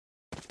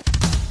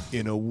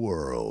in a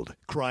world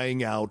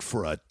crying out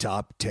for a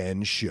top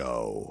 10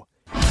 show.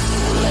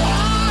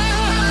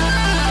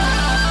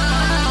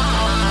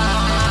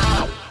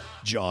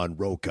 John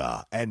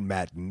Roca and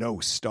Matt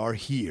Nost are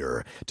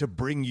here to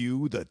bring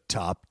you the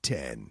top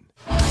 10.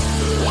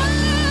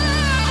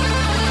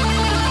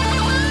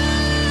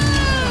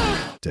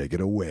 Take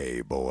it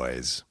away,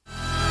 boys.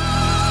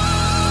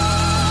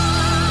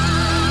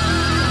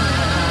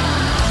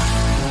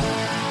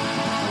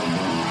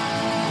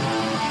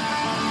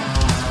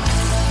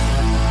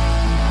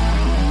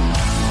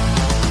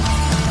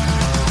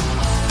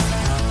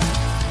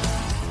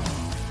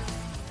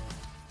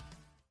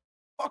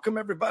 Welcome,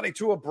 everybody,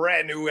 to a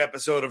brand new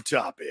episode of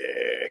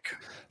Topic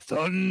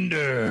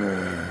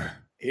Thunder.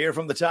 Here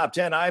from the top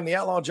 10, I'm the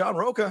outlaw, John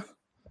Roca.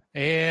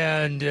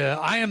 And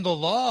I am the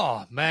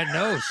law, Matt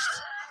Nost.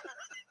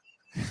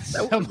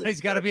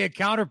 Somebody's got to be a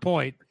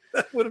counterpoint.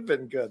 That would have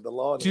been good. The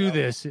law to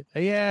this.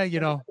 Yeah, you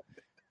know,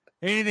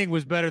 anything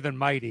was better than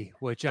Mighty,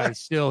 which I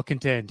still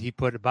contend he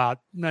put about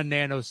a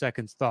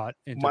nanoseconds thought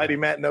into Mighty that.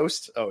 Matt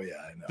Nost. Oh, yeah,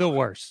 I know. The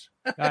worst.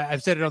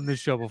 I've said it on this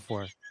show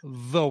before.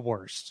 The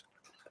worst.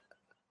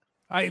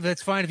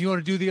 That's fine if you want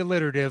to do the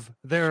alliterative.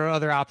 There are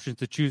other options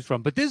to choose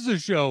from. But this is a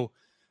show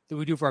that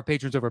we do for our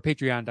patrons over at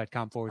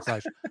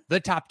patreon.com/the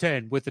top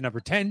 10 with the number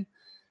 10.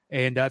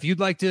 And if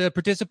you'd like to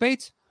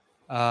participate,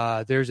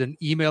 there's an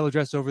email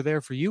address over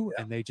there for you.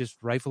 Yeah. And they just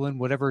rifle in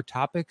whatever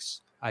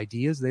topics,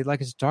 ideas they'd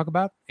like us to talk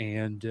about.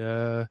 And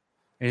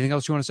anything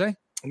else you want to say?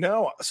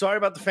 No, sorry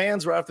about the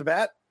fans right off the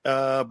bat.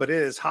 But it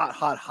is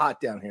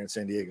hot down here in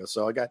San Diego.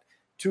 So I got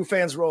 2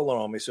 fans rolling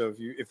on me. So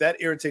if that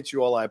irritates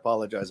you all, I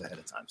apologize ahead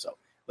of time. So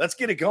let's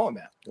get it going,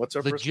 man. What's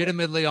our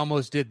legitimately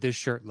almost did this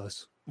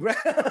shirtless.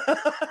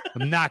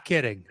 I'm not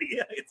kidding.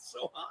 Yeah, it's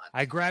so hot.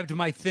 I grabbed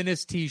my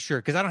thinnest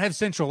t-shirt because I don't have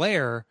central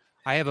air.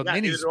 I have a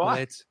mini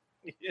split.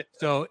 Yeah.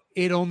 So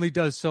it only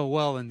does so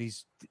well in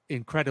these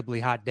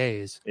incredibly hot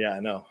days. Yeah, I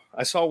know.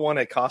 I saw one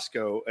at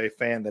Costco, a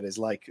fan that is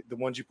like the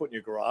ones you put in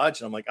your garage.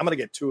 And I'm like, I'm going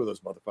to get 2 of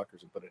those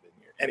motherfuckers and put it in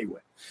here.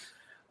 Anyway.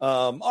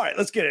 All right,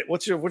 let's get it.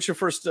 What's your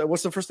first,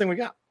 what's the first thing we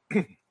got?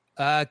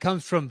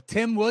 Comes from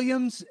Tim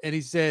Williams, and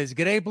he says,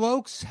 "G'day,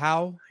 blokes.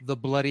 How the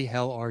bloody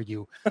hell are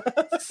you?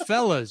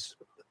 Fellas,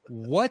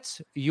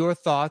 what's your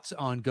thoughts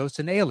on ghosts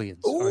and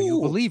aliens? Ooh. Are you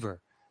a believer?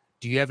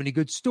 Do you have any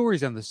good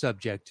stories on the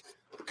subject?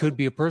 Could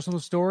be a personal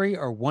story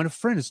or one a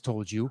friend has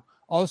told you.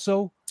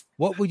 Also,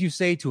 what would you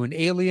say to an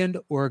alien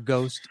or a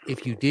ghost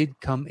if you did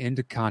come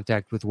into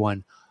contact with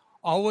one?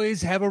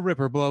 Always have a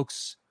ripper,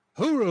 blokes.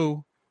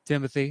 Hooroo,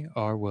 Timothy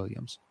R.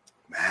 Williams."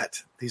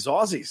 Matt, these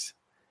Aussies.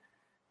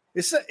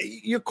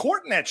 You're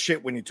courting that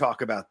shit when you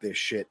talk about this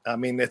shit. I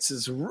mean, it's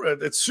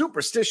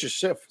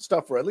superstitious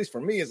stuff, or at least for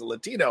me as a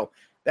Latino,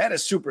 that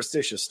is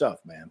superstitious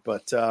stuff, man.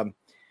 But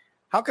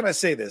how can I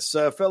say this?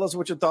 Fellas,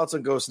 what's your thoughts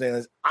on ghosts and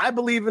aliens? I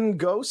believe in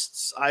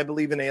ghosts. I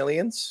believe in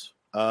aliens.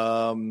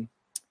 Do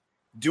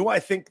I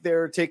think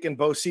they're taking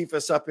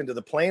Bocephus up into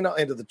the plane,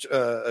 into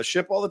the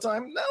ship all the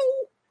time?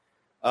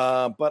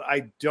 No. But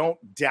I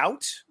don't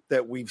doubt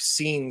that we've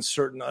seen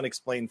certain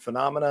unexplained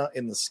phenomena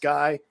in the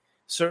sky.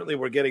 Certainly,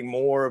 we're getting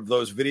more of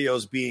those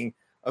videos being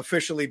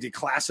officially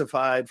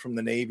declassified from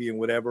the Navy and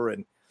whatever.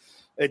 And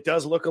it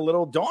does look a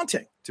little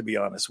daunting, to be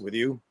honest with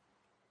you.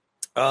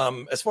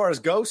 As far as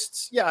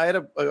ghosts,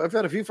 yeah, I've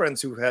had a few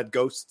friends who've had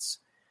ghosts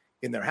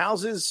in their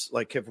houses,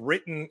 like have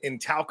written in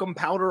talcum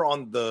powder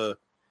on the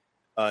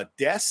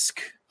desk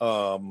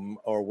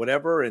or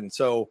whatever. And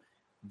so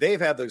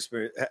they've had the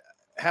experience.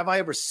 Have I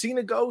ever seen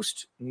a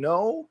ghost?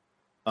 No.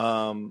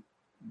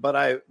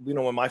 But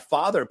when my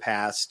father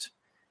passed,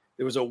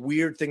 there was a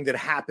weird thing that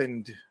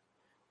happened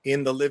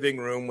in the living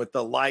room with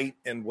the light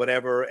and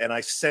whatever, and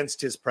I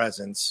sensed his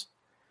presence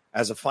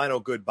as a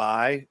final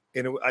goodbye.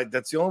 And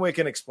that's the only way I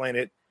can explain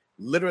it.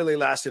 Literally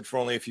lasted for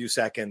only a few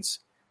seconds.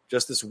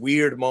 Just this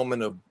weird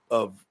moment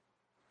of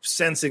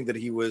sensing that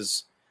he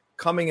was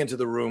coming into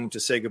the room to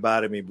say goodbye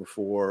to me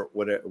before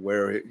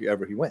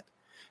wherever he went.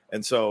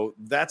 And so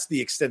that's the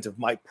extent of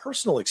my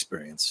personal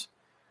experience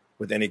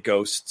with any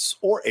ghosts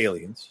or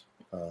aliens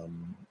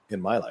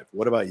in my life.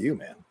 What about you,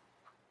 man?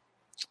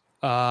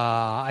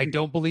 I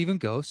don't believe in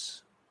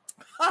ghosts.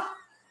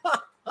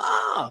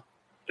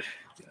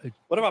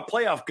 What about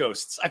playoff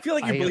ghosts? I feel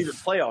like you believe in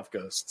playoff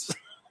ghosts.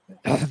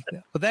 Well,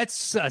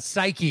 that's a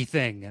psyche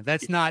thing.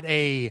 That's not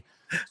a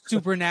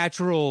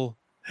supernatural,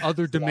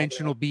 other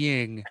dimensional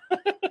being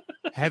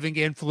having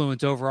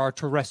influence over our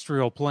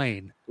terrestrial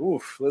plane.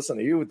 Oof, listen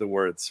to you with the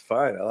words.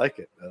 Fine, I like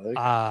it.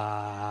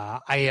 I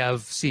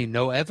have seen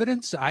no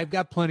evidence. I've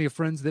got plenty of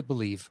friends that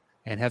believe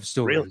and have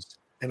stories. Really?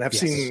 And I've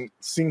seen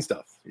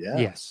stuff. Yeah.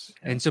 Yes.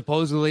 Yeah. And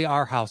supposedly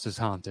our house is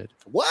haunted.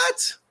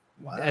 What?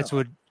 Wow. That's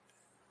what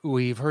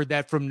we've heard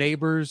that from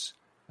neighbors.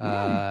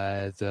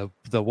 The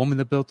woman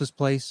that built this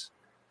place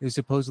is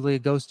supposedly a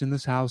ghost in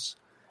this house.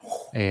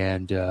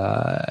 And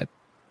I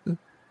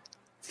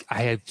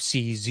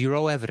see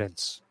zero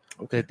evidence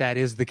that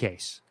is the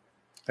case.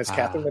 Has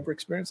Catherine ever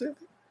experienced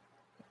anything?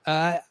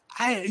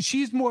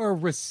 She's more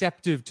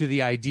receptive to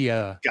the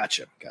idea.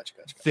 Gotcha.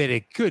 That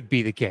it could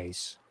be the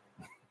case.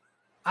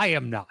 I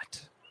am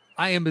not.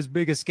 I am as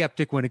big a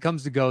skeptic when it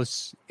comes to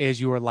ghosts as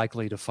you are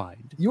likely to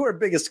find. You are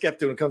biggest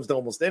skeptic when it comes to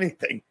almost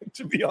anything,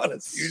 to be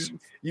honest.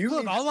 You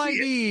Look, all I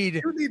need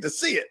you need to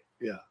see it.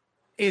 Yeah.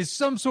 is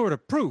some sort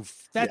of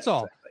proof. That's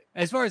all. Exactly.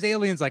 As far as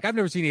aliens, like I've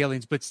never seen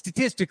aliens, but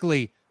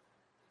statistically,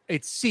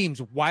 it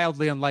seems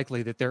wildly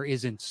unlikely that there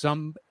isn't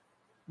some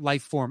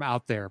life form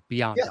out there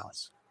beyond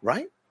us.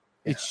 Right?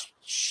 It's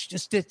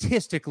just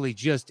statistically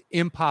just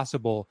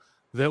impossible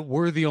that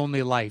we're the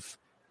only life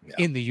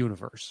in the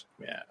universe.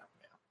 Yeah.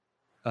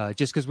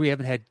 Just because we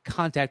haven't had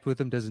contact with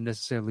them doesn't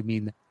necessarily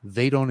mean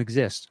they don't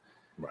exist.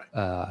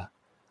 Right.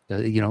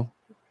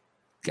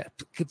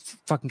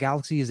 Fucking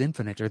galaxy is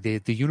infinite, or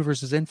the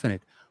universe is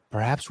infinite.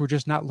 Perhaps we're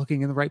just not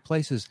looking in the right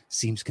places.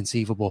 Seems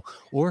conceivable.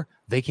 Or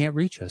they can't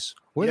reach us,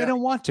 or they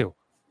don't want to.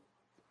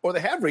 Or they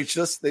have reached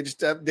us. They just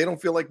they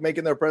don't feel like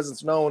making their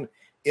presence known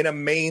in a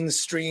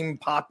mainstream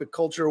pop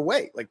culture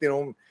way. Like they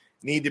don't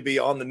need to be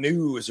on the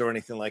news or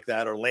anything like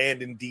that, or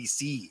land in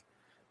DC.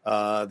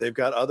 They've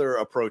got other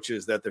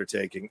approaches that they're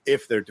taking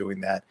if they're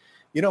doing that.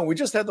 You know, we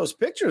just had those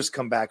pictures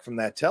come back from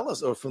that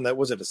or from that,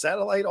 was it a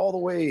satellite all the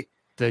way?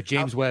 The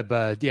James Webb,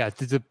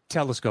 the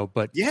telescope.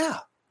 But yeah,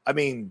 I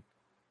mean,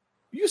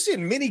 you're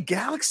seeing many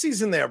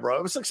galaxies in there, bro.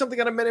 It was like something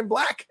out of Men in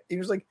Black. He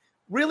was like,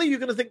 really? You're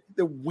going to think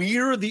that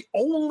we're the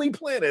only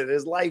planet that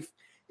has life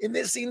in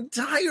this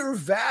entire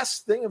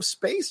vast thing of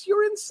space?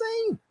 You're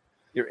insane.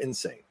 You're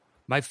insane.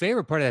 My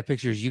favorite part of that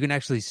picture is you can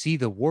actually see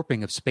the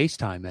warping of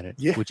space-time in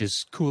it, which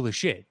is cool as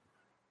shit.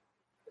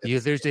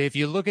 If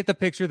you look at the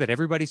picture that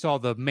everybody saw,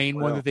 the main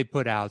one that they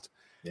put out,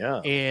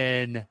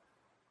 and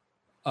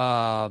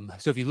so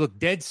if you look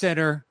dead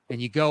center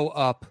and you go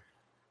up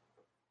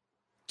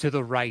to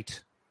the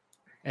right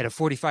at a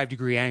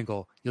 45-degree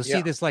angle, you'll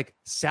see this like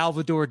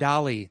Salvador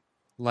Dali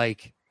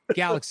like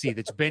galaxy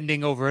that's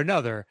bending over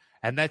another,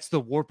 and that's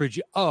the warpage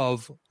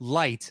of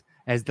light,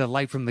 as the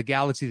light from the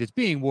galaxy that's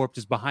being warped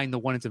is behind the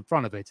one that's in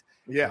front of it.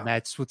 Yeah. And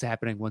that's what's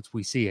happening once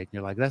we see it. And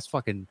you're like, that's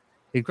fucking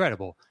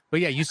incredible.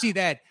 But yeah, you see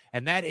that,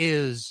 and that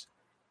is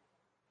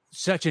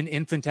such an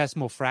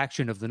infinitesimal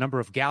fraction of the number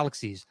of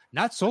galaxies,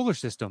 not solar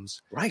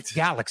systems, right?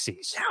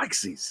 Galaxies.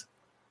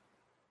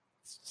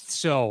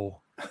 So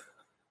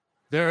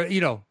there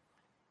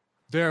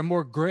are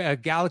more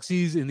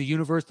galaxies in the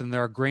universe than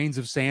there are grains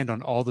of sand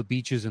on all the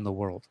beaches in the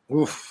world.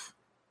 Oof.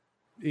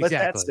 Exactly.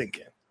 Let that sink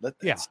in. Let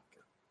that sink in.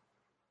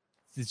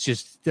 It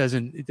just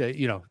doesn't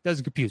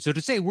compute. So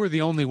to say we're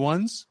the only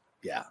ones,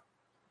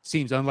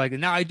 seems unlikely.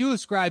 Now I do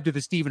ascribe to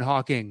the Stephen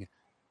Hawking.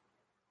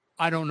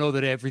 I don't know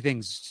that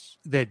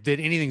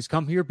anything's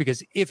come here,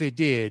 because if it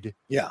did,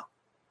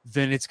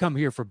 then it's come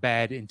here for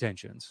bad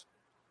intentions.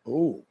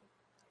 Oh,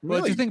 well,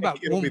 really? Just think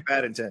about it'll be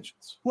bad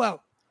intentions.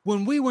 Well,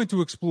 when we went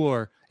to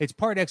explore, it's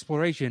part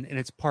exploration and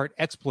it's part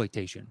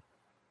exploitation.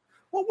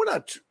 Well, we're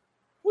not.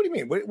 What do you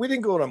mean? We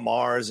didn't go to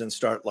Mars and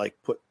start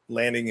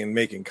landing and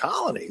making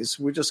colonies.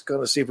 We're just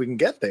going to see if we can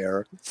get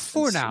there.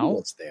 For now,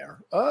 what's there?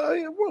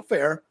 Well,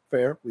 fair.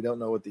 We don't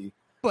know what the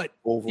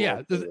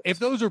overall if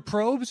those are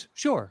probes,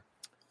 sure.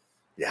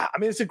 Yeah, I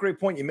mean, it's a great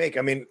point you make.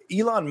 I mean,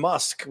 Elon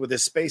Musk with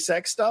his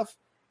SpaceX stuff,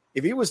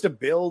 if he was to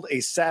build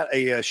a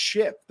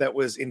ship that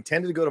was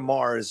intended to go to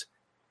Mars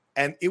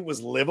and it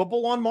was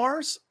livable on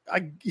Mars,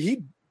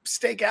 he'd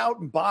stake out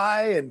and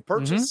buy and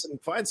purchase and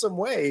find some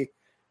way.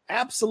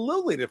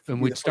 Absolutely.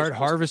 And we'd start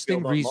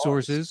harvesting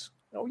resources.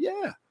 Oh,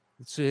 yeah.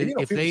 So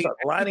if they start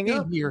lining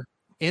up here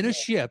in a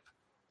ship,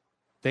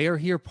 they are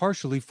here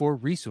partially for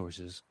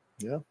resources.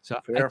 Yeah. So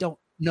fair. I don't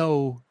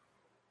know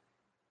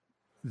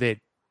that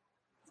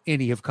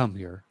any have come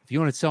here. If you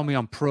want to tell me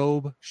on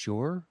probe,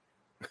 sure.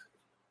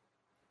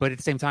 But at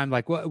the same time,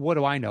 like, what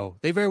do I know?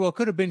 They very well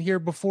could have been here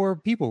before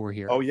people were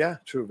here. Oh, yeah.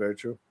 True. Very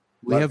true.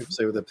 A lot of people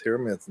say with the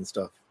pyramids and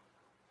stuff.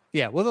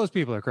 Yeah. Well, those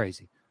people are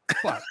crazy.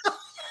 But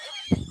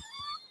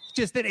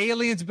just that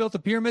aliens built the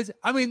pyramids.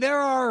 I mean, there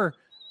are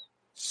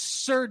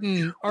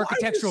certain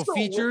architectural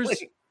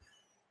features.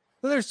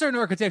 Well, there's certain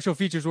architectural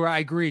features where I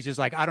agree. Just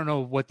like, I don't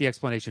know what the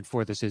explanation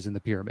for this is in the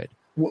pyramid.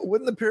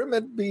 Wouldn't the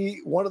pyramid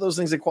be one of those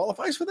things that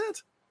qualifies for that?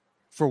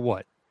 For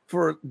what?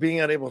 For being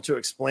unable to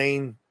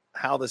explain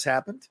how this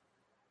happened?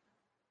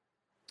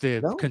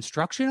 The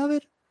construction of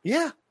it?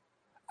 Yeah.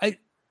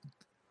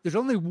 There's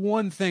only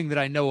one thing that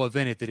I know of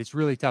in it that it's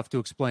really tough to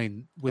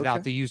explain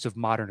without the use of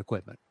modern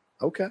equipment.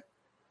 Okay.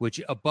 Which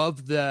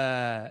above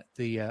the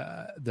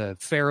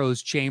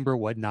Pharaoh's chamber,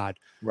 whatnot,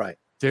 right?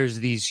 There's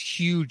these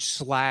huge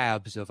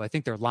slabs of, I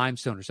think they're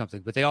limestone or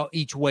something, but they all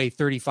each weigh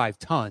 35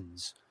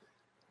 tons,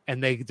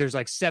 and there's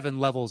like 7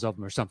 levels of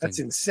them or something. That's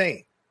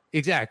insane.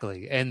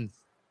 Exactly. And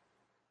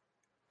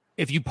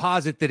if you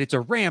posit that it's a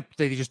ramp,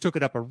 they just took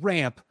it up a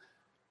ramp.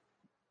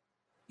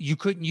 You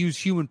couldn't use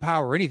human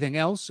power or anything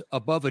else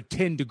above a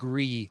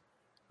 10-degree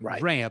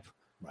ramp.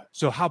 Right.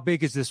 So how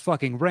big is this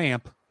fucking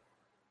ramp?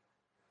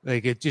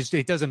 Like, it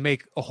doesn't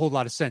make a whole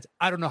lot of sense.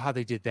 I don't know how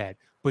they did that,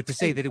 but to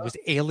say that it was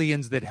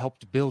aliens that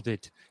helped build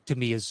it, to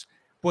me is,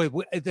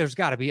 there's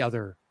got to be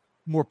other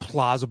more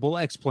plausible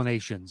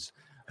explanations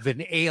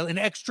than an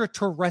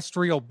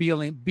extraterrestrial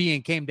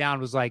being came down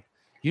and was like,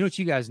 you know what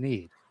you guys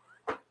need?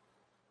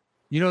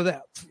 You know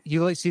that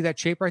you see that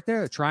shape right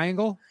there, a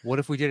triangle? What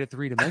if we did it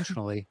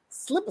 3-dimensionally?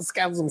 Slip and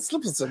scabs and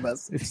slip and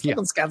slips. Slip Yeah.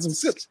 and scabs and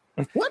slips.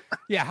 What?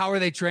 Yeah, how are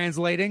they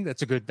translating?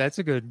 That's a good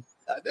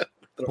I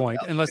know. point.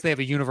 Unless they have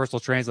a universal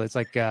translate. It's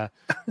like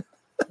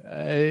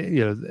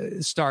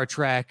Star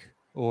Trek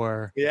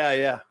or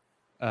Yeah.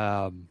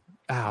 oh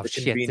The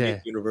shit.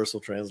 convenient universal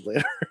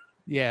translator.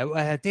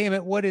 Yeah, damn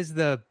it. What is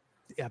the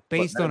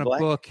based Men on in a Black?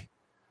 book? Oh.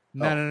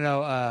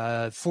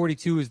 No.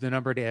 42 is the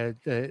number to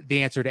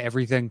the answer to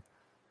everything.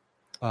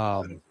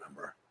 I don't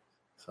remember.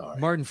 Sorry.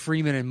 Martin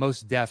Freeman and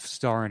Mos Def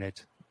star in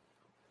it,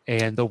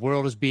 and the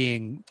world is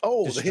being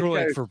the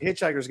destroyed for.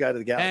 Hitchhiker's Guide to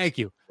the Galaxy. Thank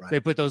you. Right. They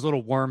put those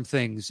little worm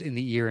things in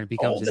the ear and it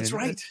becomes that's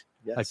right.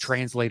 a Yes.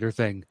 translator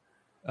thing.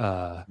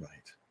 Right.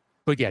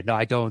 But yeah, no,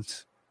 I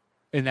don't.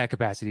 In that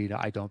capacity, no,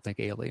 I don't think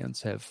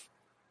aliens have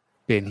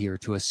been here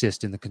to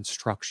assist in the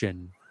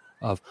construction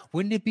of.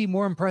 Wouldn't it be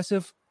more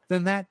impressive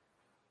than that?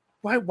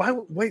 Why?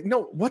 Wait,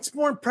 no. What's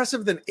more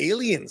impressive than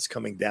aliens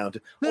coming down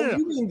to? No.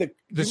 You mean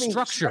the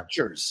structure.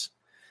 structures?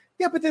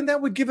 Yeah, but then that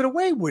would give it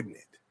away, wouldn't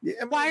it? Yeah,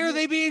 I mean, Why are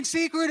they being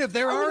secretive?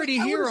 They're I would- already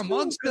I would here assume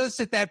amongst because- us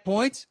at that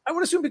point. I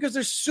would assume because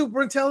they're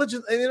super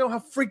intelligent, and you know how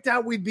freaked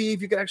out we'd be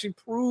if you could actually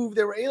prove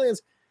they were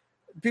aliens.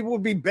 People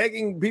would be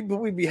begging. People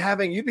would be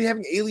having. You'd be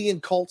having alien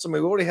cults. I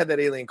mean, we already had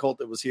that alien cult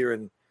that was here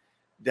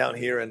down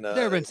here in There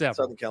have been several.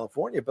 Southern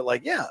California. But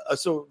like, yeah,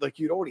 so like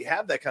you'd already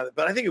have that kind of.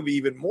 But I think it would be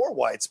even more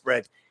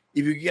widespread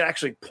if you could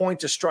actually point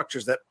to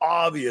structures that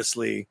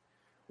obviously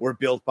were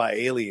built by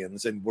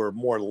aliens and were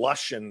more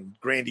lush and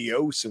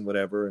grandiose and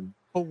whatever. And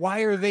But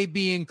why are they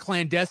being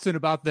clandestine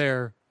about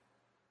their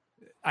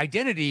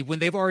identity when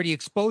they've already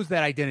exposed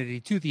that identity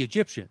to the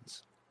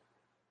Egyptians?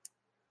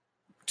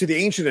 to the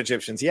ancient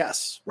Egyptians,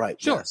 yes, right,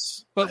 Sure.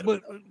 yes. I But,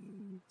 don't but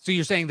so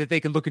you're saying that they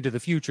can look into the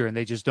future and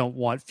they just don't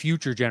want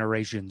future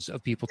generations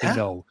of people to Yeah.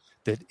 know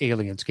that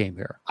aliens came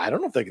here. I don't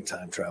know if they can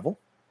time travel.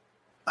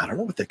 I don't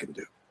know what they can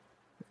do.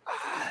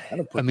 I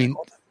don't. Put I mean, that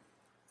on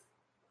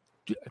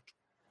them.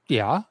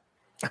 yeah.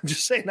 I'm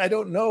just saying I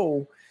don't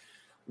know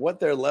what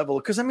their level.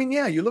 Because I mean,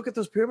 yeah, you look at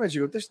those pyramids,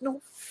 you go, "There's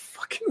no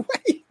fucking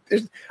way."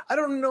 I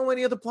don't know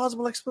any other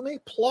plausible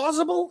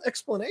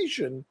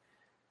explanation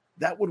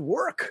that would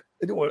work.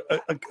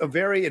 A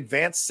very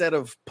advanced set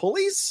of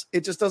pulleys.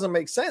 It just doesn't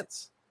make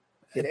sense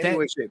in any That-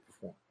 way, shape, or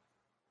form.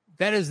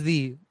 That is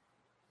the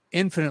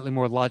infinitely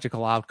more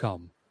logical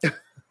outcome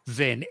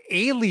than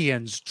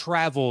aliens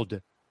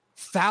traveled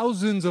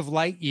thousands of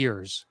light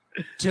years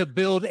to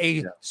build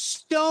a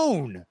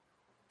stone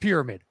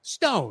pyramid.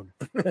 Stone.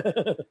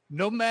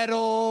 No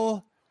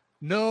metal,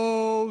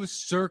 no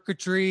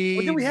circuitry.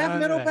 Well, did we have none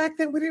of metal that. back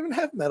then? We didn't even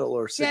have metal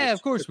or Yeah, cigarettes.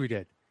 of course we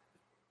did.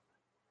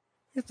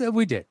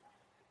 We did.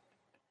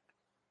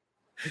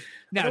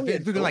 Now, Oh, if yeah,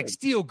 it's like gold.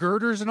 steel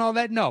girders and all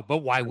that, no. But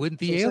why wouldn't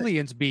the That's what I'm saying.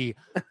 aliens be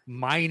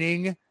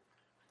mining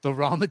the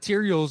raw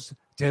materials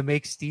to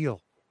make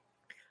steel?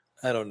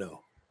 I don't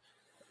know.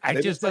 It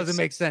Maybe just it's like doesn't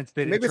make sense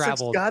that Maybe it it's like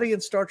traveled. Scotty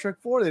in Star Trek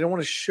 4. They don't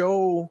want to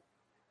show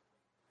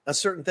a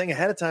certain thing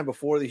ahead of time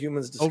before the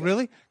humans Oh, discover.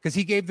 really? Because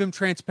he gave them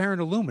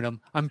transparent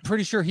aluminum. I'm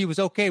pretty sure he was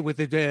okay with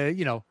it,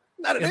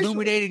 Not initially.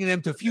 illuminating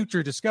them to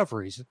future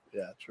discoveries.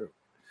 Yeah, true.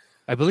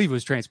 I believe it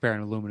was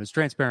transparent aluminum. It's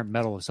transparent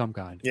metal of some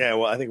kind. Yeah,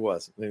 well, I think it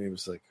was. And he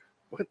was like,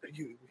 "What are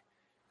you?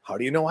 How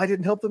do you know I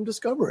didn't help them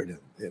discover it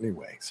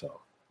anyway?" So,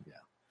 Yeah.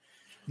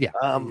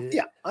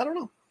 yeah, I don't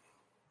know.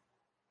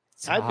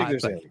 It's I think odd,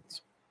 there's but-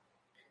 aliens.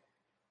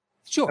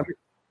 Sure.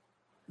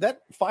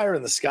 That Fire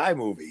in the Sky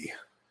movie.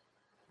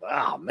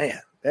 Oh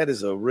man, that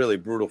is a really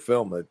brutal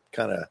film that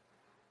kind of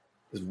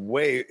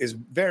is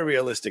very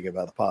realistic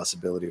about the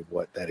possibility of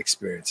what that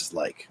experience is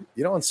like.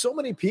 You know, and so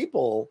many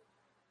people.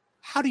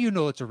 How do you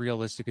know it's a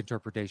realistic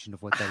interpretation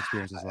of what that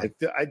experience is like?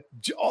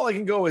 All I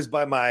can go is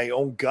by my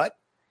own gut.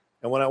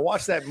 And when I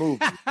watch that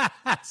movie,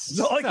 that's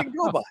all I can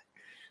go by.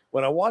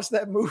 When I watched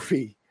that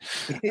movie,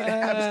 it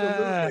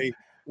absolutely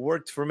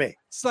worked for me.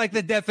 It's like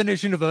the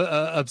definition of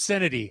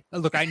obscenity.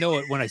 Look, I know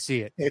it when I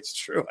see it. It's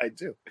true. I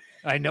do.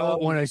 I know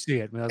it when I see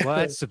it. Well,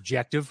 that's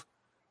subjective.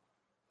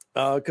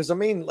 Because I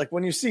mean, like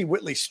when you see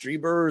Whitley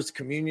Strieber's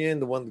Communion,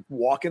 the one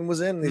Walken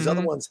was in, these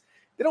other ones,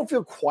 they don't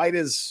feel quite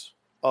as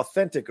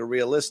authentic or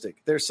realistic.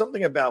 There's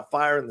something about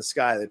Fire in the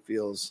Sky that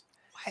feels.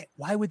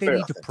 Why would they Very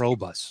need to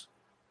probe us?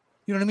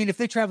 You know what I mean? If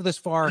they travel this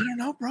far, I don't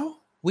know, bro.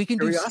 we can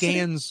Curiosity? do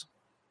scans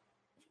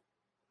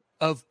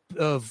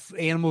of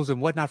animals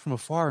and whatnot from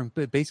afar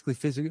and basically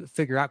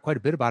figure out quite a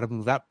bit about them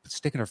without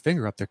sticking our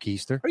finger up their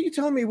keister. Are you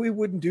telling me we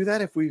wouldn't do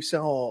that if we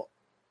saw?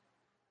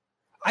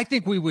 I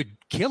think we would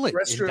kill it and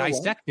Terrestrial life?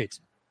 dissect it,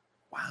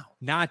 Wow.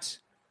 not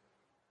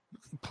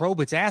probe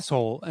its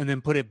asshole and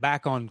then put it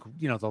back on,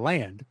 the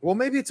land. Well,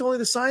 maybe it's only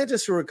the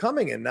scientists who are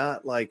coming and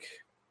not like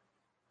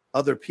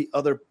other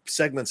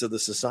segments of the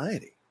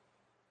society.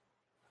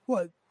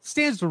 Well, it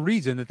stands to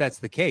reason that that's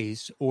the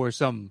case, or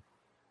some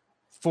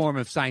form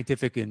of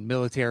scientific and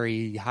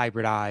military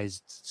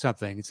hybridized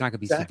something. It's not going to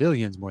be Exactly.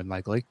 civilians, more than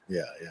likely,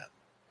 Yeah.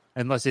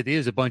 unless it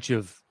is a bunch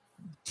of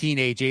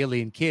teenage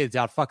alien kids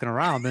out fucking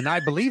around. Then I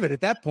believe it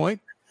at that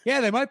point.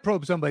 Yeah, they might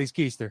probe somebody's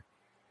keister.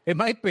 It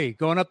might be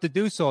going up to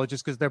do so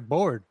just because they're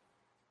bored.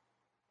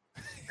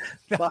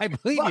 I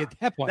believe you at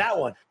that point. That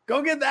one.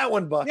 Go get that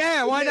one, Buck.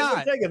 Yeah, why not?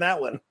 I'm taking that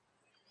one.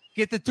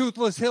 Get the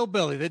toothless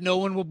hillbilly that no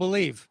one will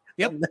believe.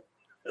 Yep.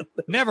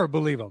 Never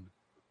believe him.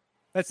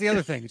 That's the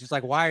other thing. It's just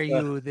like, why are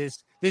you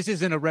this? This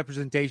isn't a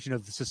representation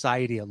of the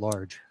society at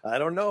large. I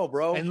don't know,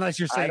 bro. Unless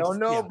you're saying, I don't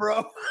know, yeah,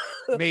 bro.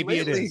 Maybe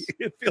it is.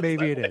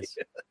 Maybe it is.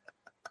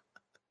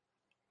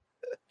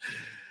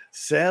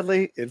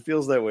 Sadly, it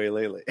feels that way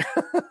lately.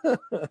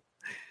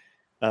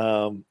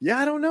 Yeah,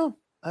 I don't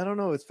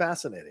know. It's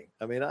fascinating.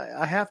 I mean,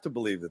 I have to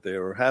believe that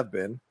there have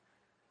been.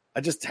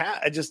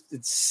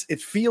 It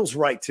feels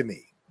right to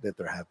me that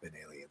there have been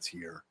aliens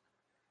here.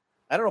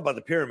 I don't know about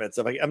the pyramid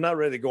stuff. I'm not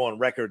ready to go on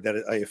record that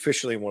I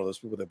officially am one of those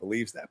people that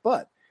believes that,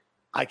 but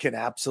I can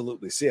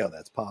absolutely see how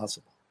that's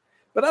possible.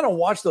 But I don't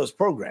watch those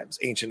programs,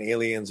 Ancient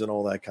Aliens and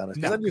all that kind of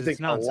stuff. No, I do think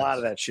a nonsense. lot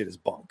of that shit is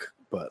bunk.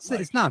 But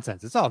It's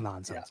nonsense. It's all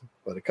nonsense. Yeah,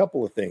 but a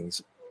couple of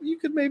things you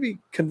could maybe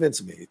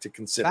convince me to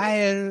consider. I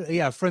had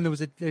a friend that was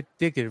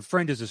addicted. A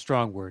friend is a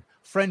strong word.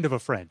 Friend of a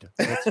friend.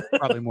 That's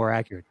probably more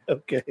accurate.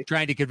 Okay.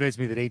 Trying to convince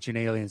me that Ancient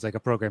Aliens, like a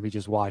program he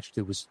just watched,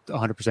 it was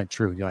 100%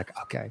 true. And you're like,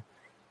 okay.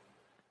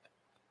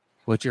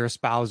 What you're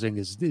espousing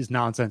is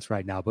nonsense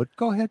right now, but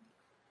go ahead.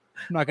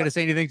 I'm not going to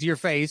say anything to your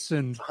face.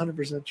 And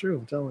 100% true.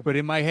 I'm telling you. But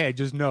in my head,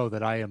 just know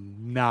that I am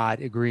not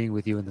agreeing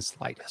with you in the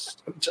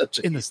slightest.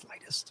 In the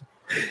slightest.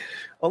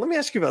 Well, let me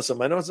ask you about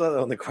something. I know it's not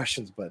on the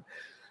questions, but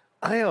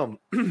I'm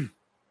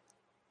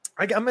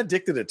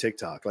addicted to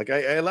TikTok. Like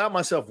I allow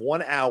myself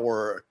 1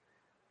 hour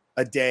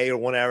a day or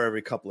 1 hour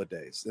every couple of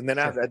days. And then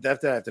after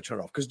that, I have to turn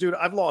it off. Because, dude,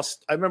 I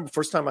remember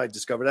first time I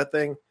discovered that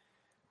thing,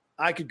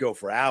 I could go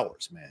for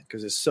hours, man,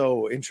 because it's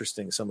so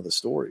interesting, some of the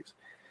stories.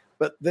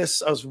 But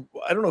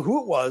I don't know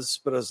who it was,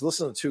 but I was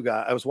listening to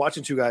I was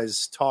watching two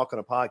guys talk on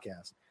a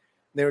podcast.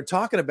 They were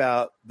talking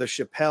about the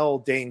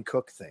Chappelle Dane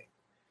Cook thing.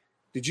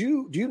 Do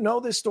you know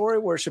this story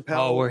where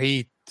Chappelle? Oh, where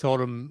he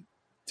told him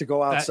to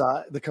go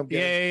outside the company.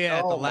 Yeah.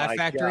 At the Laugh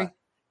Factory. God.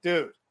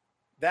 Dude,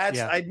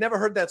 I'd never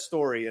heard that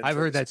story. I've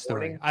heard that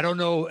story. I don't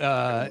know.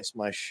 That's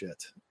my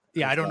shit.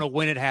 Yeah, I don't know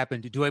when it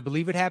happened. Do I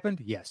believe it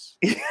happened? Yes.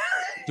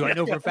 Do I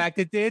know for a fact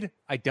it did?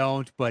 I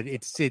don't, but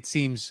it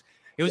seems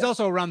it was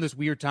also around this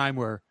weird time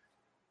where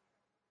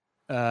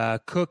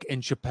Cook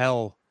and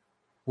Chappelle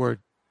were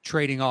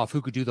trading off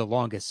who could do the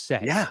longest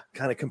set. Yeah,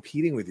 kind of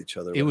competing with each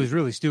other. It was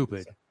really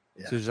stupid.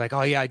 Yeah. So it was like,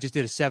 oh yeah, I just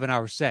did a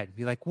 7-hour set.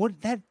 Be like, what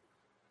that?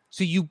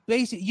 So you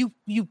basically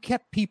you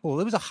kept people.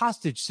 It was a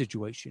hostage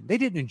situation. They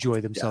didn't enjoy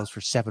themselves for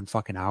 7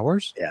 fucking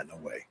hours. Yeah, no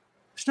way.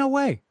 There's no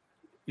way.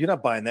 You're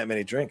not buying that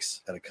many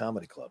drinks at a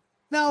comedy club.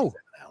 No.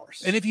 7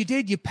 hours. And if you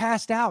did, you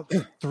passed out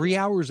 3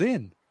 hours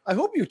in. I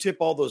hope you tip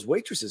all those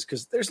waitresses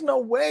because there's no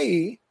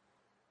way,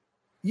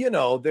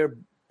 they're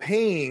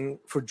paying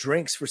for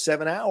drinks for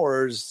 7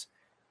 hours,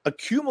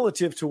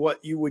 accumulative to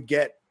what you would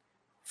get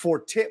for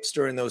tips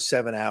during those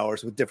 7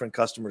 hours with different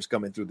customers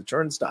coming through the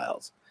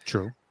turnstiles.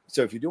 True.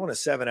 So if you're doing a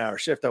 7-hour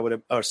shift,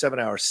 or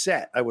 7-hour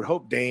set, I would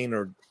hope Dane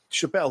or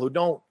Chappelle, who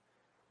don't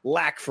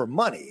lack for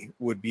money,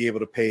 would be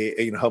able to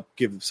pay, help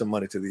give some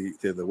money to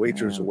the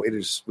waiters or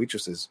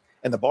waitresses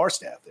and the bar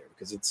staff there,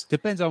 because it's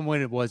depends on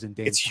when it was in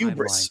Dane's it's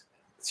hubris. timeline.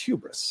 It's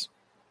hubris.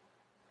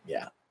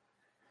 Yeah.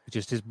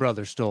 Just his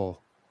brother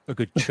stole a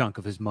good chunk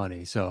of his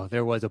money, so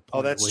there was a point.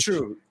 Oh, that's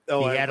true.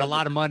 He had a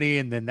lot of money,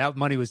 and then that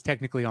money was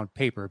technically on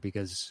paper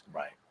because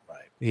right.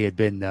 He had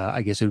been,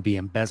 I guess it would be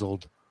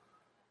embezzled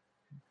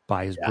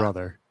by his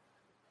brother.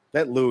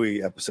 That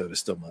Louis episode is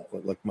still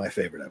my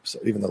favorite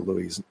episode, even though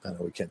Louis, I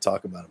know we can't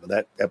talk about it, but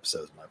that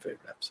episode is my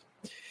favorite episode.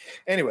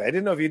 Anyway, I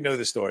didn't know if you'd know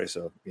the story,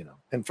 so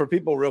And for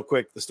people, real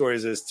quick, the story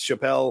is this: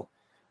 Chappelle,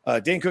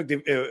 Dane Cook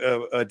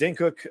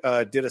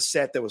did a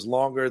set that was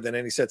longer than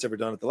any sets ever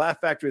done at the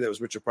Laugh Factory. That was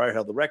Richard Pryor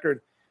held the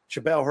record.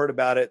 Chappelle heard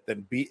about it,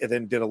 then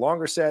did a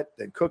longer set.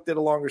 Then Cook did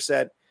a longer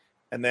set,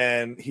 and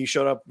then he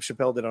showed up.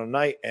 Chappelle did on a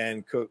night,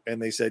 and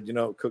they said,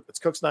 Cook, it's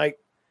Cook's night.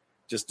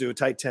 Just do a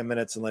tight 10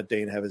 minutes and let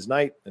Dane have his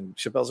night. And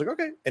Chappelle's like,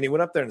 okay. And he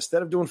went up there, and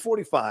instead of doing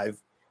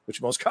 45,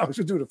 which most comics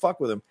would do to fuck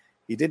with him,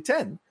 he did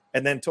 10,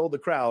 and then told the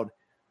crowd,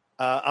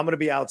 I'm going to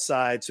be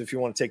outside, so if you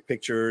want to take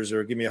pictures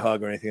or give me a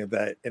hug or anything like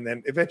that. And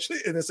then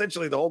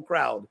essentially the whole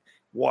crowd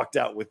walked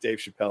out with Dave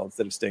Chappelle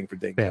instead of staying for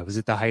Dane. Yeah, it was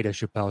at the height of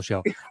Chappelle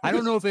show. I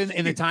don't know if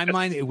in the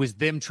timeline it was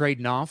them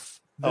trading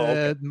off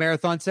the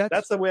marathon sets.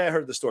 That's the way I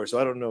heard the story, so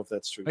I don't know if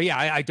that's true. But yeah,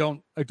 I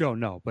don't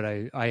know, but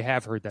I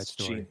have heard that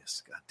story.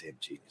 Genius, goddamn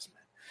genius, man.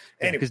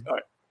 Anyway, all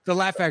right. The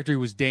Laugh Factory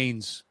was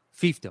Dane's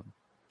fiefdom.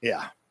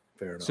 Yeah,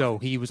 fair enough. So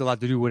he was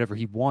allowed to do whatever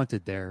he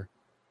wanted there,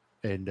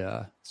 and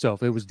so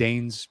if it was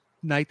Dane's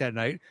night that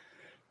night,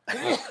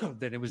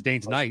 then it was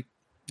Dane's night,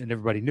 and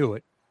everybody knew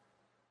it.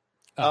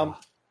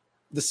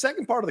 The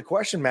second part of the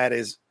question, Matt,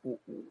 is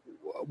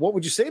what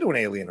would you say to an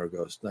alien or a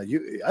ghost? Now,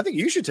 I think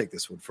you should take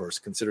this one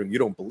first, considering you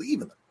don't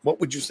believe in them. What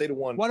would you say to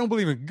one? Well, I don't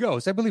believe in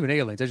ghosts. I believe in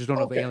aliens. I just don't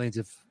know if aliens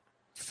have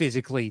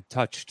physically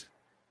touched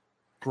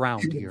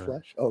ground here.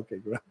 Flesh? Okay,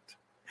 ground.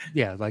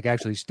 Yeah, like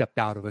actually stepped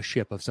out of a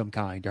ship of some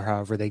kind, or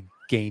however they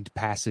gained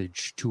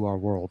passage to our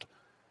world.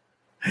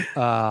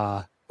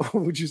 What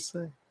would you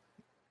say?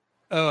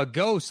 a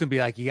ghost and be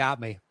like, "You got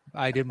me.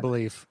 I didn't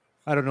believe.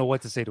 I don't know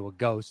what to say to a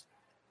ghost."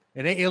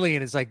 An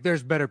alien is like,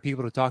 "There's better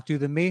people to talk to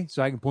than me,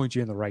 so I can point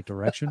you in the right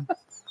direction."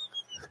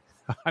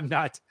 I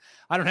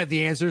don't have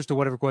the answers to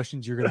whatever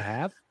questions you're gonna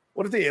have.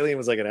 What if the alien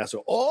was like an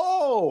asshole?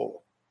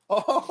 Oh,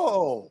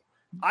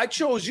 I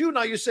chose you.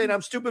 Now you're saying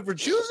I'm stupid for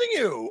choosing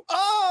you.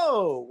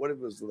 Oh, what if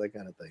it was that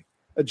kind of thing?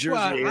 A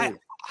Jersey alien.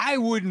 I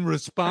wouldn't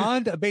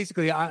respond.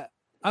 Basically, I'm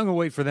gonna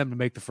wait for them to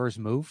make the first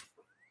move.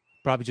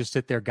 Probably just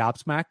sit there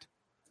gobsmacked.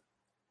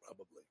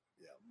 Probably,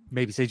 yeah.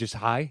 Maybe say just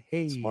hi,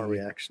 hey, Smart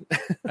reaction.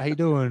 how you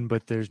doing?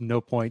 But there's no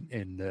point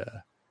in,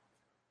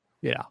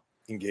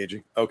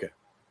 Engaging. Okay.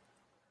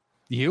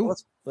 You?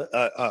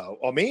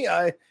 Me,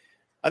 I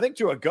think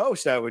to a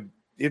ghost,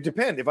 it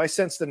depends. If I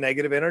sense the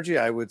negative energy,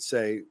 I would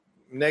say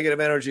negative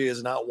energy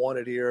is not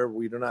wanted here.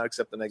 We do not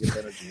accept the negative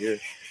energy here.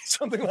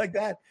 Something like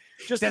that.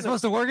 Just That's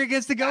supposed to work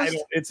against the ghost?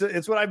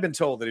 It's what I've been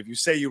told, that if you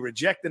say you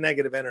reject the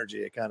negative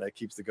energy, it kind of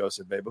keeps the ghost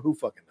at bay, but who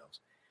fucking knows?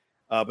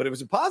 But if it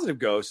was a positive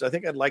ghost, I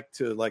think I'd like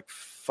to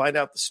find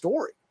out the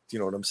story. Do you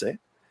know what I'm saying?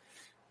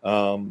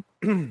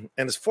 And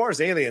as far as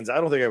aliens, I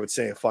don't think I would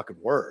say a fucking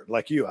word.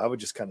 Like you, I would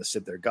just kind of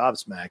sit there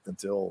gobsmacked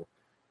until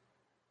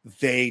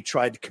they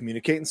tried to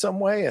communicate in some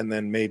way, and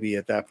then maybe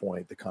at that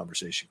point the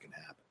conversation can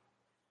happen.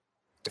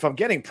 If I'm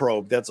getting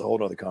probed, that's a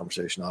whole other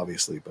conversation,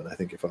 obviously. But I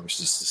think if I was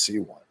just to see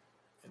one,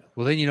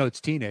 well, then it's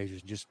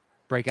teenagers. Just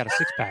break out a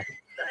 6-pack,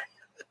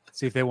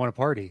 see if they want to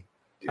party.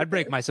 I'd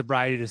break my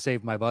sobriety to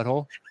save my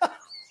butthole.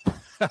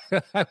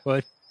 I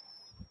would.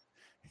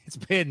 It's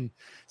been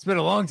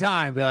a long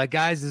time, but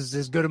guys, this is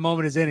as good a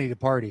moment as any to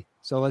party.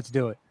 So let's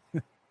do it.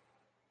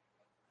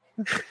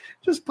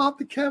 Just pop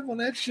the cap on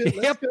that shit.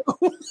 Let's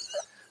go.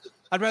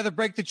 I'd rather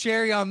break the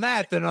cherry on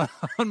that than on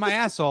my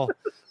asshole.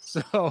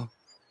 So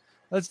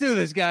let's do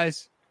this,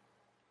 guys.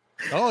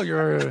 Oh,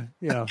 you're.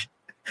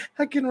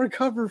 I can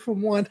recover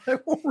from one. I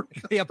won't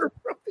recover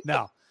from the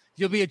No,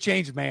 you'll be a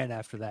changed man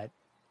after that.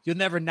 You'll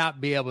never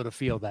not be able to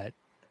feel that.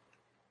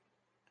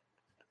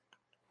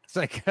 It's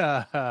like,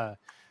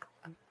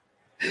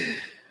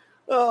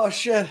 oh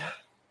shit!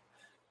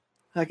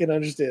 I can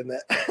understand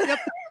that. Yep.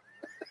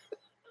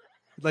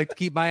 I'd like to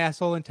keep my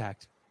asshole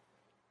intact.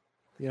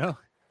 I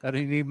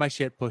don't need my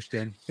shit pushed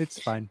in.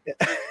 It's fine.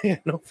 Yeah,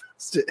 no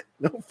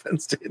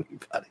offense to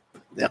anybody.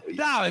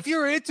 No, if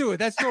you're into it,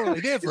 that's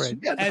totally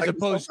different. As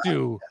opposed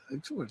to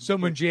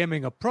someone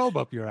jamming a probe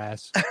up your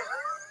ass.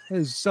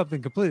 Is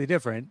something completely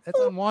different. That's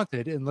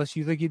unwanted unless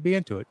you think you'd be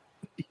into it.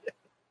 Yeah.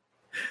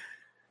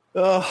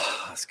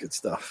 Oh, that's good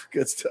stuff.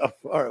 Good stuff.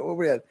 All right, what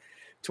we at?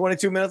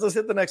 22 minutes. Let's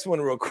hit the next one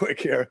real quick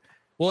here.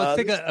 Well,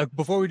 let's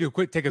before we do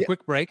quick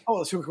break. Oh,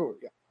 let's do a quick.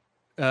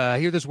 Yeah.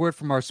 Hear this word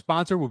from our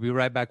sponsor. We'll be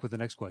right back with the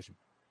next question.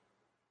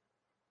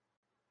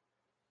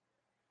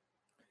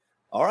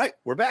 All right,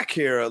 we're back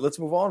here. Let's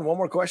move on. One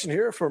more question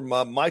here from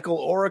Michael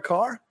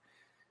Orikar.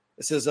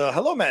 It says,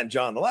 hello, Matt and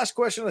John. The last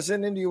question I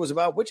sent into you was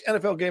about which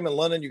NFL game in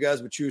London you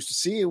guys would choose to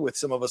see with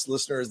some of us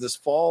listeners this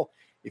fall.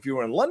 If you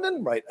were in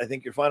London, right, I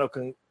think your final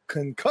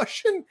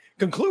conclusion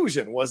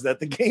was that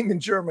the game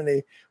in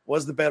Germany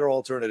was the better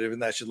alternative,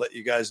 and that should let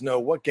you guys know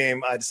what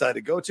game I decided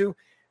to go to.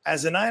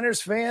 As a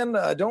Niners fan,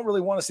 I don't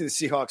really want to see the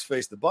Seahawks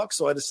face the Bucs,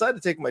 so I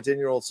decided to take my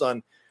 10-year-old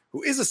son,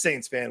 who is a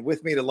Saints fan,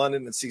 with me to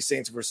London and see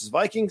Saints versus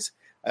Vikings.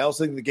 I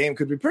also think the game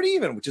could be pretty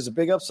even, which is a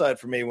big upside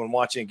for me when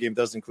watching a game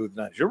doesn't include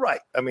the Niners. You're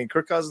right. I mean,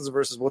 Kirk Cousins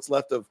versus what's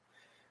left of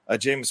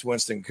Jameis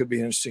Winston could be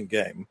an interesting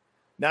game.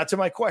 Now, to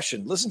my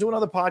question, listen to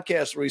another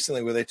podcast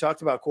recently where they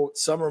talked about, quote,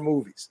 summer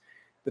movies.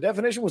 The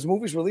definition was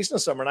movies released in the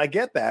summer, and I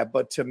get that.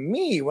 But to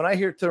me, when I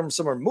hear the term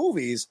summer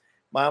movies,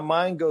 my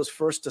mind goes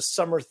first to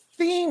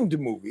summer-themed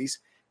movies,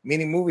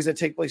 meaning movies that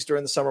take place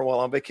during the summer while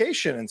on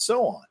vacation and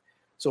so on.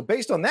 So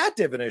based on that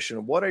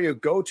definition, what are your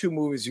go-to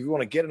movies if you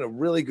want to get in a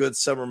really good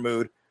summer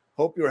mood?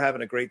 Hope you're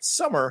having a great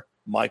summer,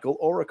 Michael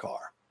Orikar.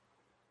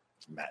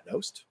 Matt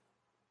Nost.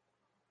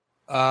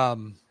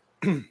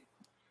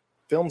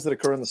 Films that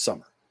occur in the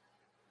summer.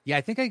 Yeah,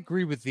 I think I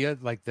agree with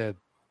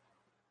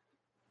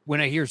when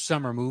I hear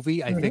summer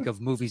movie, I think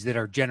of movies that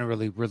are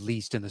generally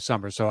released in the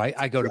summer. So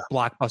I go to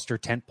blockbuster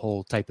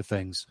tentpole type of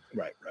things.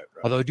 Right.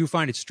 Although I do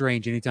find it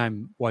strange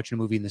anytime watching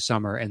a movie in the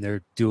summer and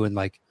they're doing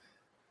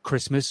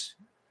Christmas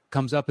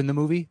comes up in the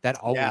movie, that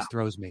always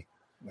throws me.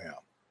 Yeah.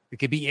 It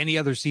could be any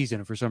other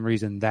season. For some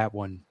reason, that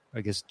one,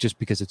 I guess, just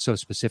because it's so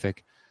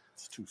specific.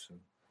 It's too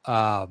soon.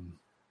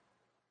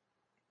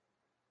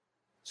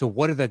 So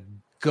what are the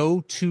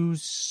go-to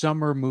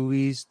summer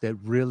movies that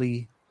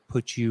really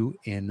put you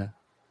in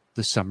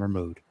the summer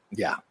mood?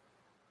 Yeah.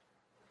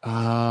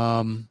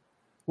 Well,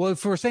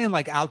 if we're saying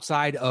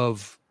outside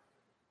of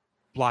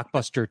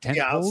blockbuster tentpoles,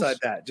 outside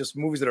that, just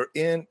movies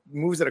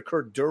that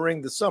occur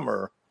during the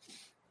summer.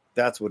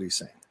 That's what he's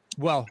saying.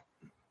 Well,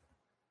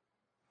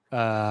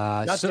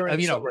 not during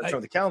the summer,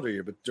 during the calendar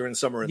year, but during the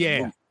summer. The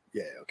movie.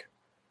 Yeah. Okay.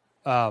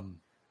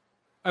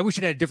 I wish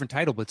it had a different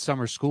title, but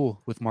Summer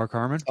School with Mark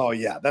Harmon. Oh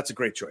yeah, that's a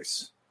great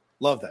choice.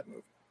 Love that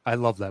movie. I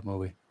love that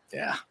movie.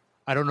 Yeah.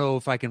 I don't know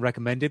if I can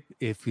recommend it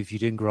if you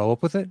didn't grow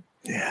up with it.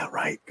 Yeah,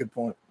 right. Good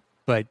point.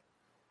 But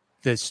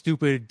the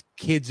stupid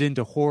kids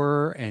into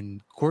horror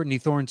and Courtney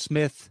Thorne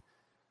Smith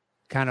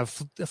kind of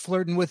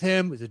flirting with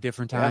him. It was a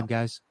different time,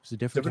 guys. It was a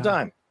different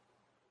time.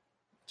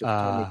 Different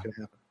time it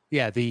could happen.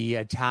 Yeah, the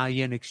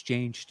Italian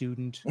exchange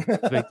student.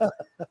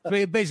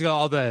 Basically,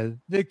 all the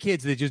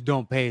kids that just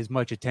don't pay as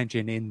much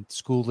attention in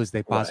school as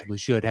they possibly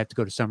should have to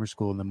go to summer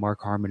school, and then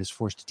Mark Harmon is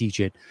forced to teach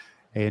it.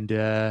 And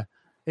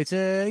it's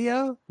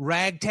a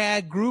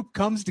ragtag group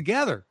comes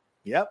together.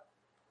 Yep.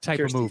 Type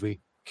of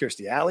movie.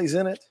 Kirstie Alley's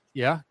in it.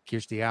 Yeah,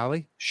 Kirstie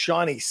Alley.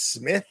 Shawnee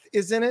Smith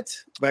is in it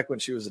back when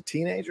she was a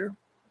teenager.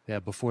 Yeah,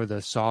 before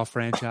the Saw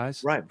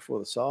franchise. Right, before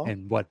the Saw.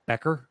 And what,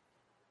 Becker?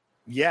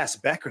 Yes,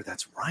 Becker.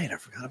 That's right. I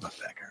forgot about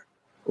Becker.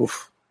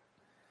 Oof.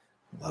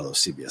 A lot of those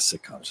CBS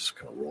sitcoms just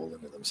kind of roll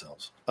into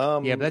themselves. Yeah,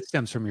 but that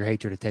stems from your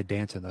hatred of Ted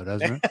Danson, though,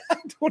 doesn't it? I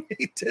don't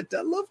hate Ted.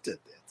 I love Ted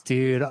Danson.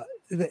 Dude,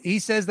 he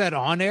says that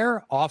on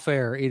air. Off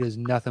air, it is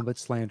nothing but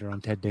slander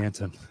on Ted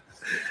Danson.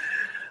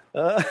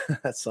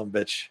 That some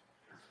bitch.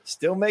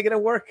 Still making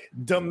it work.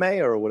 DeMay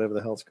or whatever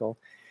the hell it's called.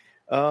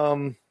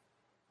 Boy,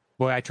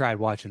 I tried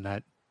watching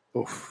that.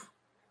 Oof.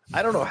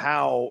 I don't know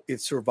how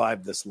it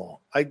survived this long.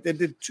 I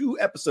did 2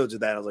 episodes of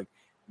that. I was like,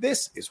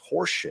 this is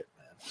horseshit,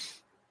 man.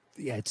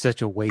 Yeah, it's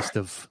such a waste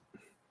of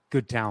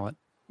good talent.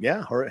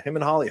 Yeah, him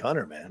and Holly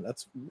Hunter, man.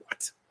 That's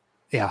what?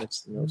 Yeah.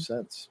 Makes no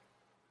sense.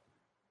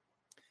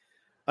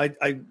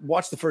 I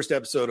watched the first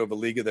episode of A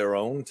League of Their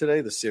Own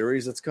today, the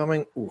series that's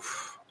coming.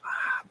 Oof.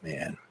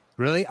 Man.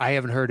 Really? I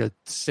haven't heard a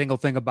single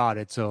thing about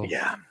it. So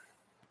yeah,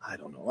 I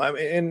don't know. I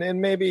mean,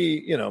 and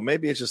maybe,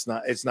 maybe it's just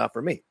not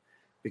for me.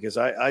 Because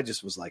I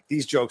just was like,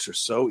 these jokes are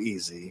so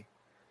easy.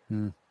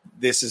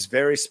 This is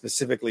very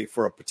specifically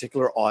for a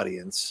particular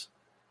audience.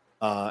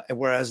 And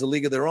whereas The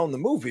League of Their Own, the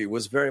movie,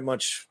 was very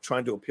much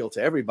trying to appeal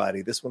to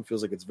everybody, this one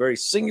feels like it's very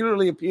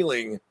singularly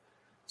appealing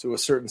to a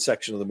certain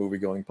section of the movie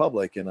going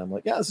public. And I'm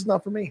like, yeah, this is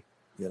not for me,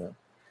 Yeah.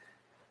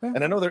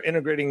 And I know they're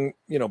integrating,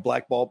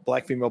 black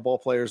female ball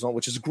players on,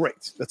 which is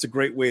great. That's a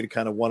great way to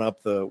kind of one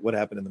up what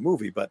happened in the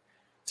movie. But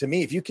to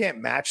me, if you can't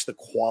match the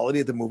quality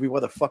of the movie,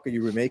 why the fuck are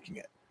you remaking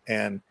it?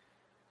 And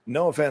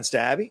no offense to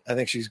Abby. I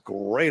think she's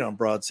great on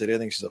Broad City. I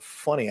think she's a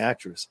funny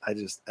actress. I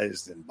just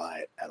didn't buy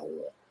it at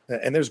all.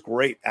 And there's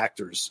great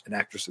actors and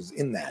actresses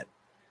in that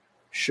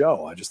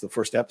show. The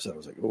first episode, I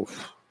was like,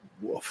 oof,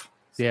 woof.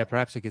 Yeah,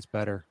 perhaps it gets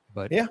better.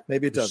 But yeah,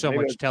 maybe it does. So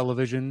much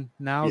television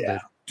now.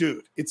 Yeah,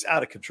 dude, it's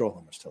out of control how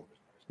much television.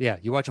 Yeah,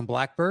 you watching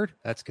Blackbird?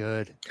 That's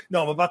good.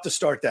 No, I'm about to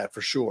start that for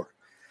sure.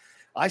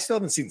 I still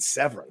haven't seen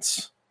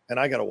Severance, and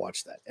I got to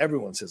watch that.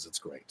 Everyone says it's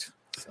great.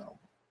 So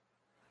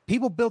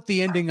people built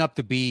the ending up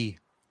to be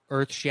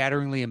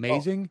earth-shatteringly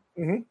amazing.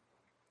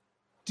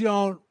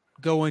 Don't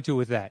go into it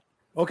with that.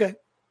 Okay.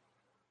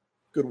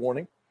 Good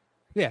warning.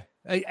 Yeah.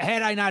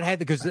 Had I not had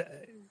because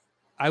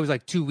I was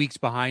like 2 weeks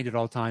behind at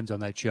all times on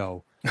that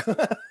show.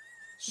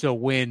 So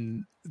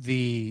when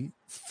the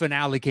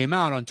finale came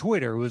out on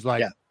Twitter, it was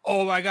like,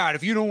 oh my God,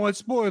 if you don't want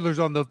spoilers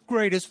on the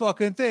greatest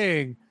fucking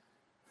thing.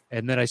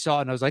 And then I saw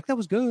it and I was like, that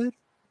was good.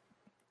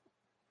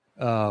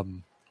 I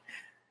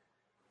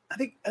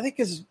think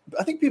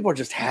people are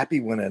just happy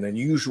when an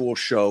unusual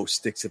show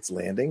sticks its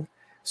landing,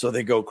 so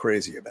they go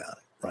crazy about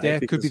it, right? Yeah,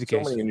 it could be the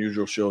case. So many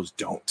unusual shows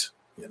don't,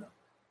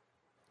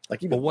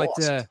 Like even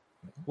Lost.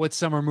 What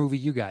summer movie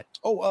you got?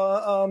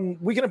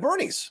 Weekend at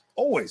Bernie's,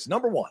 always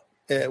number one.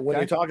 When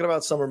you're talking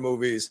about summer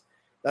movies,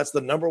 that's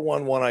the number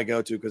one I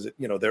go to because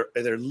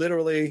they're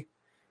literally,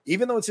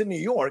 even though it's in New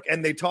York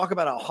and they talk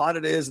about how hot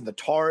it is and the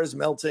tar is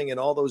melting and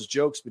all those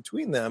jokes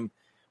between them.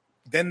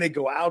 Then they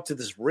go out to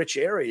this rich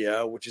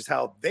area, which is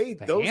how the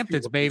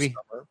Hamptons, baby.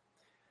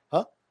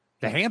 Huh?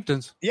 The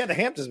Hamptons. Yeah, the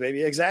Hamptons,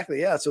 baby.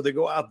 Exactly. Yeah. So they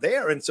go out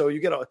there. And so you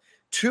get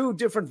 2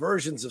 different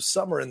versions of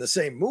summer in the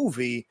same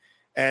movie.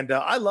 And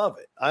I love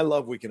it. I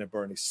love Weekend at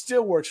Bernie's.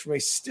 Still works for me.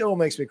 Still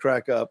makes me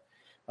crack up.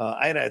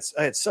 I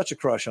had such a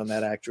crush on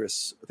that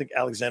actress. I think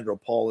Alexandra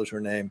Paul is her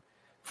name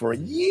for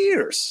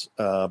years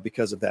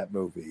because of that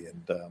movie.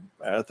 And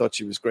I thought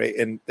she was great.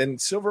 And then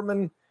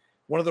Silverman,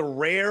 one of the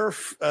rare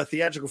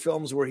theatrical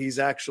films where he's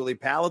actually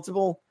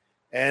palatable,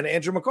 and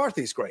Andrew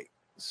McCarthy's great.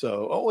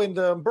 So, and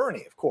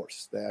Bernie, of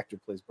course, the actor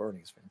who plays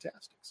Bernie is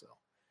fantastic. So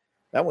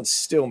that one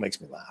still makes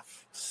me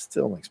laugh.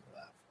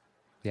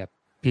 Yeah,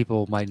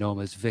 people might know him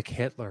as Vic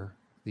Hitler,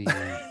 the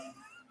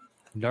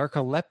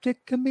narcoleptic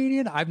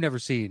comedian. I've never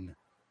seen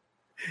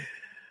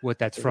what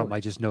that's from. I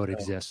just know it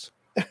exists.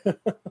 What's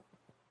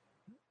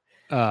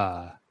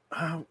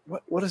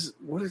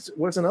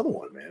another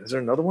one, man? Is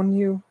there another one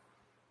you?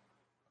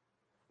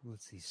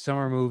 Let's see,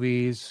 summer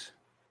movies.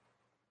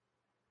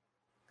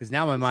 Because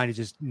now my mind is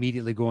just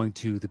immediately going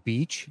to the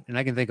beach, and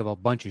I can think of a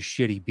bunch of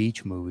shitty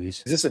beach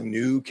movies. Is this a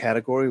new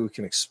category we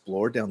can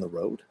explore down the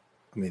road?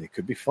 I mean, it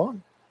could be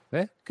fun.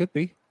 Yeah, could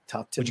be.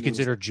 Top 10. Would you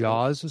consider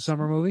Jaws a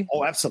summer movie?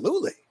 Oh,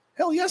 absolutely.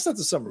 Hell yes, that's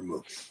a summer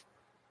movie.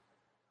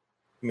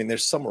 I mean,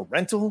 there's Summer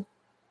Rental.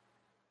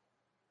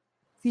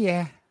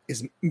 Yeah.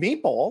 Is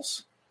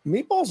Meatballs.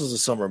 Meatballs is a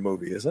summer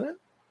movie, isn't it?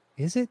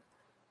 Is it?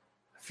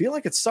 I feel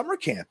like it's summer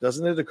camp.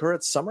 Doesn't it occur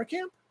at summer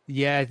camp?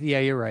 Yeah,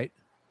 you're right.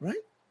 Right?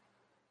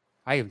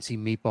 I haven't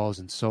seen Meatballs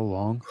in so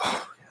long.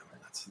 Oh, yeah, man.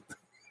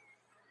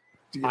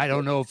 I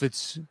don't know if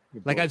it's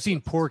like I've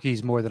seen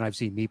Porky's more than I've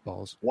seen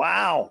Meatballs.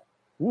 Wow.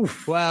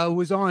 Oof. Well, it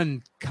was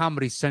on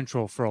Comedy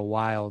Central for a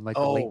while in like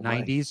the late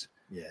right. 90s.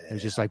 Yeah. It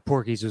was just like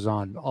Porky's was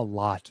on a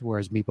lot,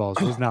 whereas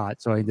Meatballs was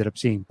not. So I ended up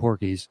seeing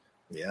Porky's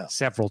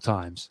several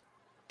times.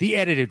 The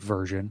edited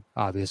version,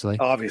 obviously.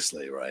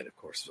 Obviously, right. Of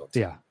course.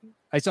 Yeah.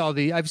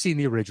 I've seen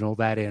the original,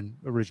 that and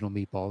original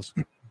Meatballs.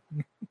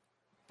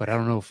 But I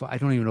don't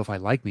even know if I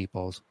like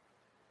Meatballs.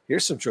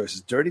 Here's some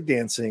choices. Dirty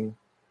Dancing,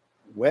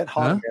 Wet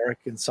Hot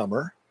American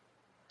Summer.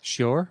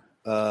 Sure.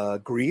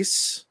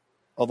 Grease.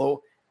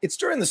 Although it's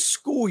during the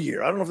school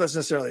year. I don't know if that's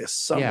necessarily a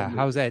summer. Yeah, movie.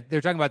 how's that?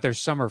 They're talking about their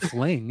summer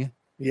fling.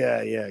 Yeah,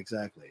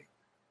 exactly.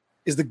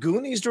 Is the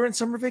Goonies during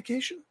summer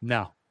vacation?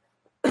 No.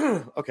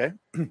 Okay.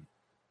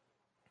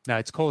 No,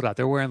 it's cold out.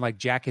 They're wearing like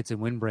jackets and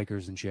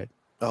windbreakers and shit.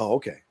 Oh,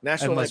 okay.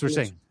 National Unless we're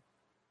Lampoon's saying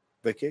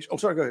Vacation. Oh,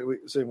 sorry. Go ahead.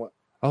 Saying what?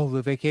 Oh,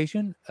 the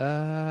vacation?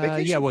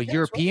 Vacation? Yeah, well, Yes,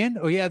 European?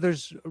 Right. Oh, yeah,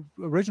 there's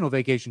original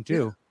vacation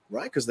too. Yeah,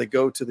 right, because they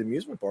go to the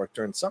amusement park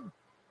during summer.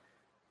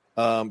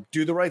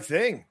 Do the Right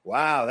Thing.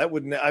 Wow, I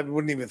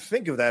wouldn't even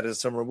think of that as a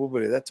summer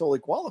movie. That totally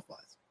qualifies.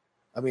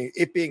 I mean,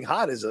 it being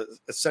hot is an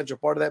essential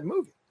part of that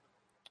movie.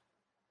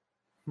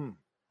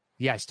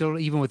 Yeah, I still,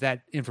 even with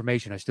that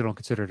information, I still don't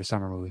consider it a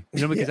summer movie.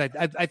 You know, because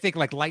I think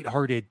like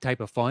lighthearted type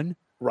of fun.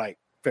 Right.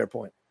 Fair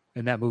point.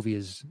 And that movie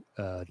is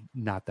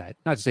not that.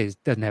 Not to say it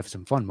doesn't have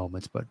some fun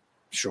moments, but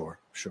sure.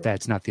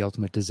 That's not the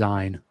ultimate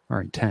design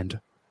or intent.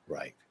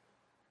 Right.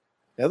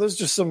 Yeah, those are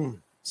just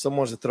some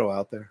ones to throw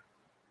out there.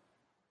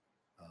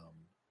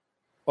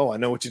 I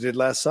Know What You Did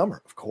Last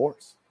Summer. Of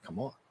course. Come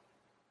on.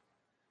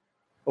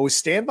 Oh, is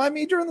Stand By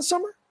Me during the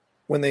summer?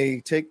 When they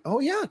take,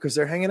 because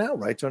they're hanging out,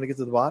 right? Trying to get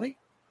to the body.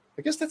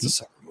 I guess that's a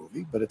summer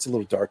movie, but it's a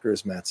little darker,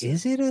 as Matt said.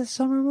 Is it a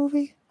summer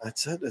movie?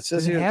 That's it. It Does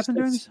says it happen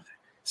during it's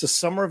the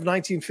summer of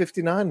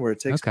 1959 where it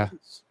takes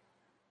place.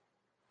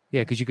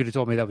 Yeah, because you could have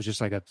told me that was just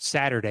like a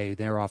Saturday.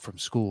 They're off from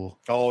school.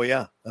 Oh,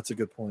 yeah. That's a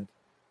good point.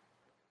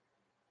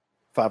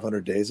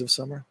 500 Days of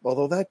Summer.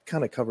 Although that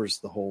kind of covers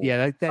the whole.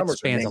 Yeah, that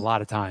spans a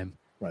lot of time.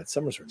 Right.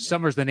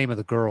 Summer's the name of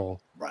the girl.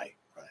 Right.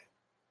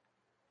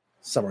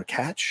 Summer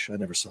Catch. I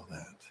never saw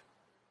that.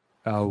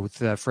 Oh, with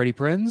Freddie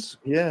Prinze?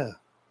 Yeah.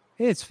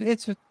 It's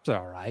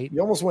all right.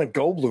 You almost went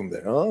Goldblum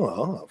there.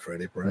 Oh,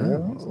 Freddie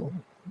Prinze.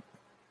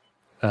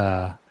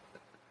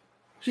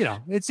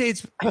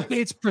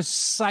 It's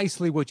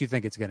precisely what you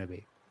think it's going to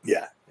be.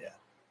 Yeah.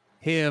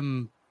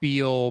 Him,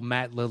 Beal,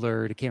 Matt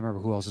Lillard. I can't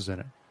remember who else is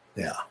in it.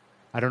 Yeah.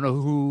 I don't know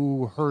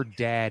who her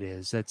dad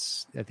is. I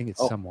think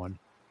it's someone.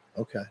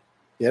 Okay.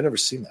 Yeah, I've never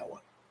seen that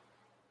one.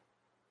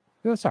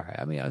 It's all right.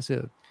 I mean,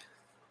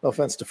 no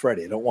offense to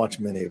Freddie. I don't watch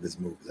many of his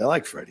movies. I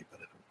like Freddie, but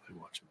I don't really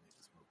watch many of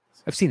his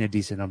movies. I've seen a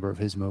decent number of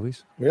his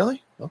movies.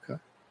 Really? Okay.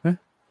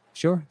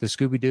 Sure. The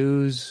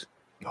Scooby-Doos.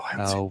 I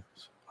haven't seen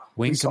those.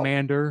 Wing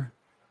Commander.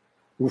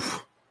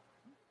 Oof.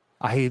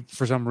 I,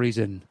 for some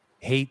reason,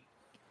 hate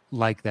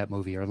that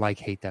movie.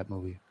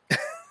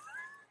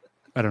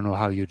 I don't know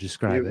how you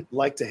describe it.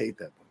 Like to hate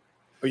that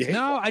movie.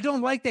 No, I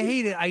don't like to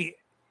hate it.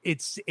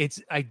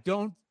 I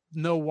don't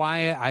know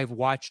why I've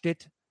watched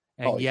it,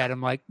 and yet I'm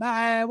like,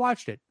 I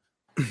watched it,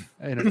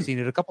 and I've seen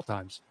it a couple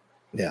times.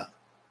 Yeah.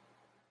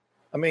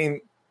 I mean,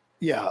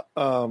 yeah.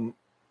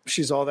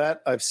 She's All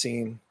That I've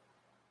seen.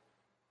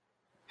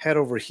 Head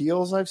Over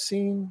Heels I've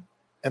seen.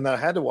 And then I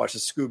had to watch the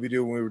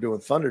Scooby-Doo when we were doing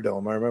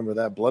Thunderdome. I remember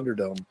that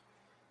Blunderdome.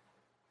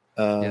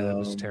 Yeah, that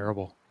was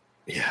terrible.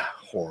 Yeah,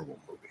 horrible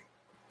movie.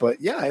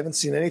 But yeah, I haven't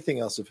seen anything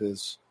else of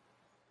his.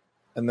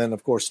 And then,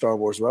 of course, Star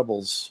Wars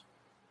Rebels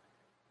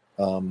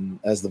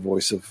as the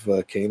voice of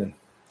Kanan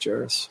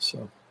Jarrus.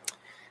 So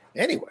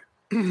anyway.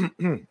 All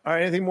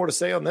right, anything more to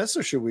say on this,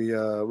 or should we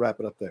wrap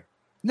it up there?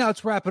 No,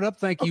 let's wrap it up.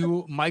 Thank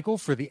you, Michael,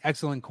 for the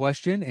excellent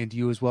question, and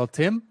you as well,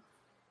 Tim.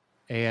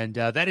 And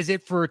that is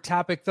it for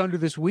Topic Thunder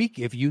this week.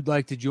 If you'd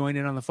like to join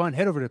in on the fun,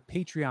 head over to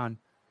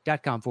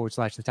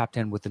patreon.com/the top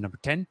 10 with the number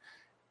 10.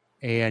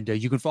 And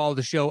you can follow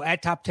the show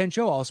at Top 10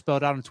 Show, all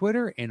spelled out on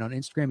Twitter, and on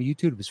Instagram and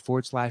YouTube is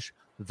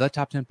 /the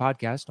Top 10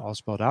 Podcast, all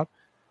spelled out.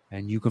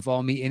 And you can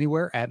follow me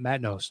anywhere at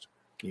Matt Nost.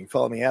 You can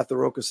follow me at The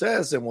Roca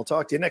Says, and we'll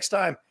talk to you next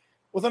time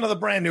with another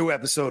brand new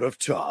episode of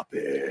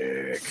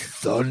Topic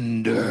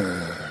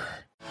Thunder.